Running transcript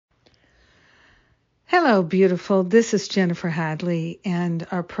Hello, beautiful. This is Jennifer Hadley, and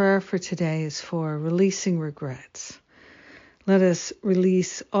our prayer for today is for releasing regrets. Let us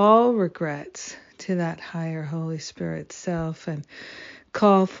release all regrets to that higher Holy Spirit self and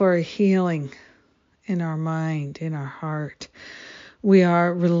call for a healing in our mind, in our heart. We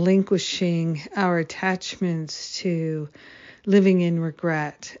are relinquishing our attachments to living in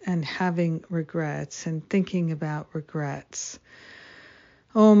regret and having regrets and thinking about regrets.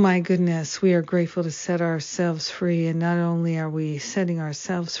 Oh my goodness, we are grateful to set ourselves free, and not only are we setting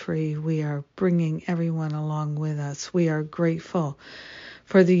ourselves free, we are bringing everyone along with us. We are grateful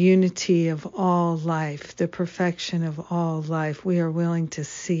for the unity of all life, the perfection of all life. We are willing to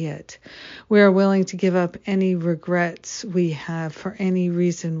see it. We are willing to give up any regrets we have for any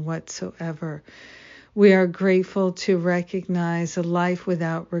reason whatsoever. We are grateful to recognize a life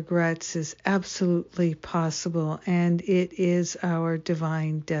without regrets is absolutely possible, and it is our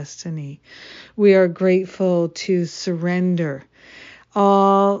divine destiny. We are grateful to surrender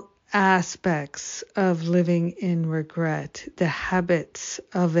all aspects of living in regret, the habits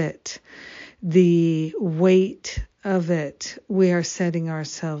of it, the weight of it. We are setting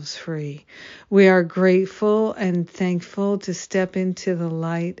ourselves free. We are grateful and thankful to step into the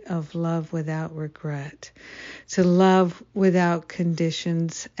light of love without regret, to love without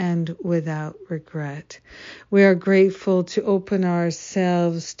conditions and without regret. We are grateful to open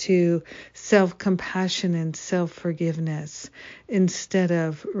ourselves to self-compassion and self-forgiveness instead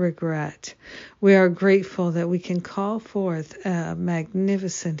of regret. We are grateful that we can call forth a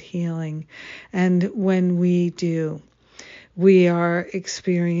magnificent healing, and when we do, we are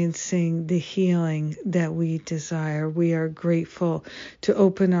experiencing the healing that we desire. We are grateful to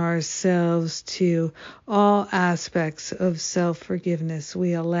open ourselves to all aspects of self-forgiveness.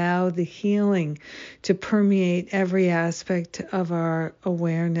 We allow the healing to permeate every aspect of our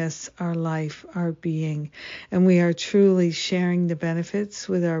awareness, our life, our being. And we are truly sharing the benefits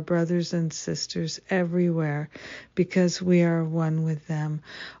with our brothers and sisters everywhere because we are one with them.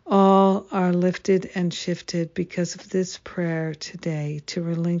 All are lifted and shifted because of this prayer today to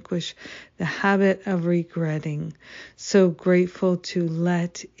relinquish the habit of regretting. So grateful to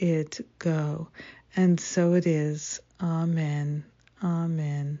let it go. And so it is. Amen.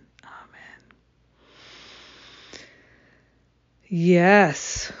 Amen. Amen.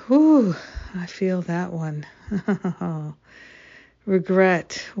 Yes. Whew, I feel that one.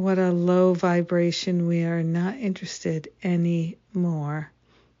 Regret. What a low vibration. We are not interested anymore.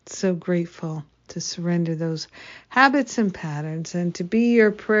 So grateful to surrender those habits and patterns and to be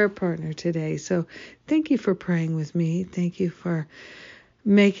your prayer partner today. So thank you for praying with me. Thank you for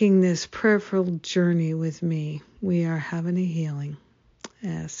making this prayerful journey with me. We are having a healing.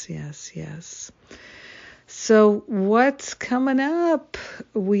 Yes, yes, yes. So what's coming up?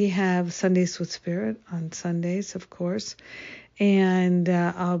 We have Sundays with Spirit on Sundays, of course, and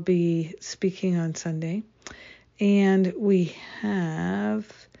I'll be speaking on Sunday. And we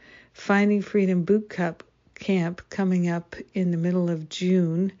have Finding Freedom Boot Camp coming up in the middle of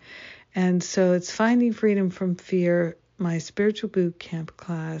June. And so it's Finding Freedom from Fear, my spiritual boot camp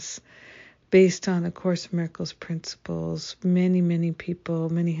class based on A Course in Miracles principles. Many people,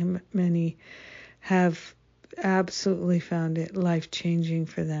 many have absolutely found it life-changing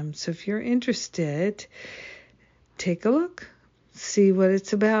for them. So if you're interested, take a look, see what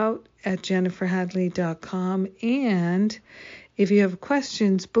it's about at jenniferhadley.com. And if you have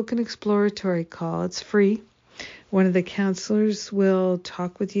questions, book an exploratory call. It's free. One of the counselors will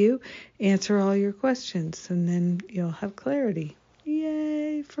talk with you, answer all your questions, and then you'll have clarity.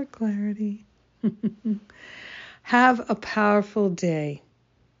 Yay for clarity. Have a powerful day.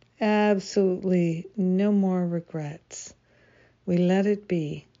 Absolutely no more regrets. We let it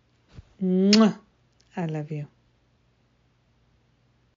be. Mwah. I love you.